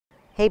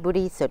Hey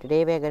buddies, so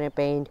today we're gonna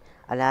paint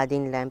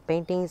Aladdin lamp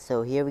painting,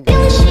 so here we go.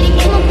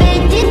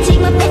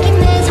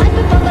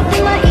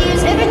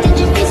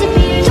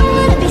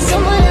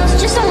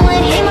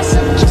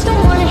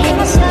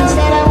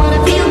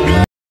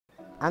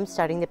 I'm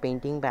starting the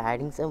painting by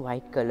adding some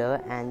white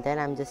color and then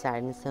I'm just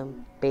adding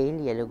some pale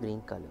yellow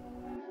green color.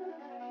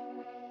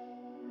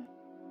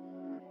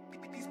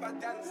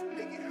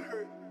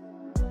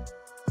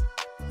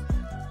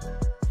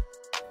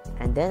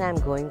 And then I'm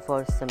going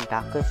for some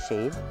darker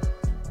shade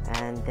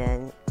and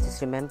then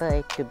just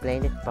remember to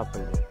blend it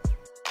properly.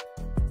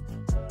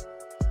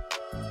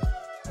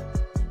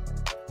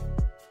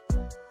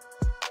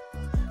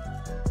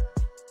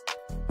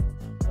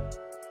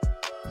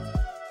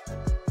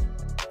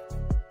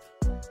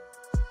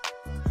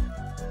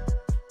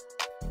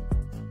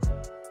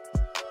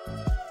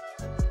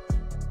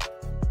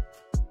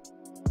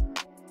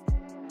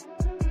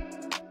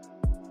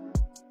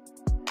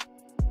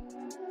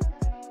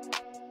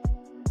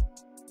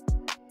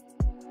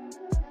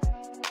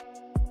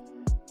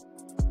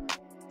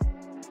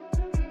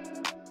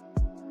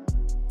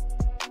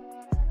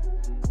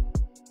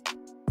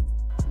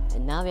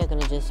 And now we are going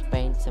to just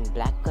paint some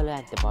black color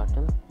at the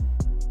bottom.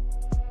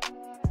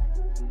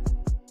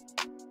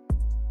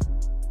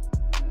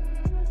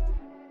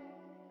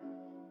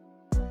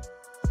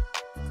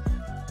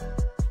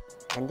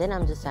 And then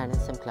I'm just adding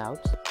some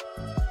clouds.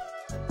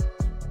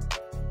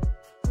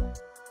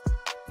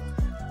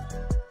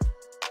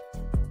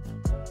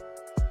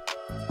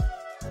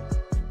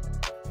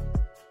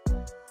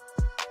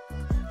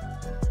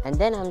 And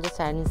then I'm just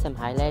adding some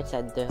highlights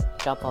at the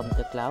top of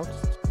the clouds.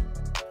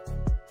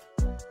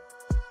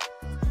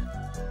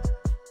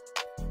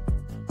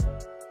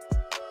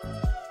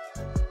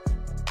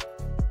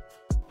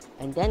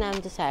 And then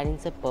I'm just adding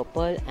some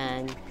purple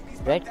and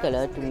red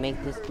color to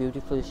make this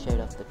beautiful shade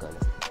of the color.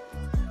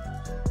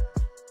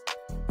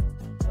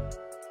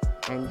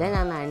 And then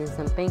I'm adding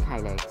some pink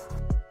highlights.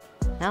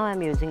 Now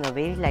I'm using a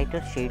very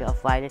lighter shade of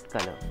violet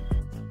color.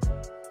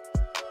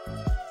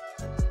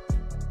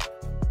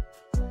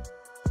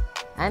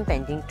 I'm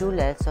painting 2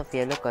 layers of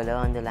yellow color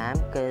on the lamp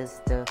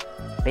because the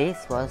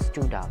base was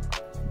too dark.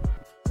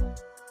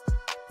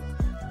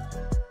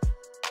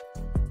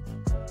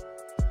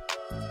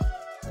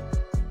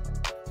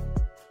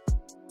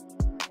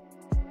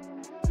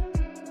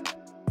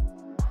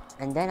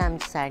 And then I'm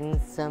just adding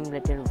some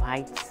little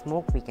white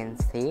smoke, we can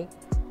say.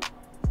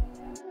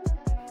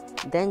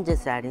 Then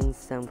just adding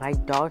some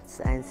white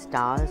dots and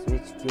stars,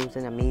 which gives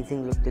an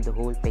amazing look to the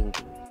whole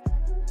painting.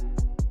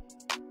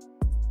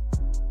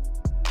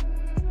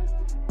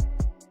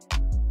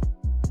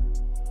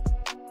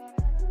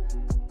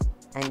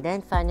 And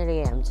then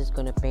finally I'm just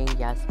gonna paint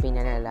Yasmin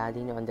and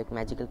Aladdin on the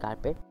magical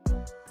carpet.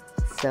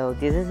 So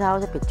this is how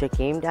the picture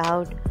came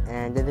out,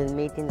 and we will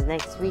meet in the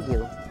next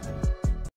video.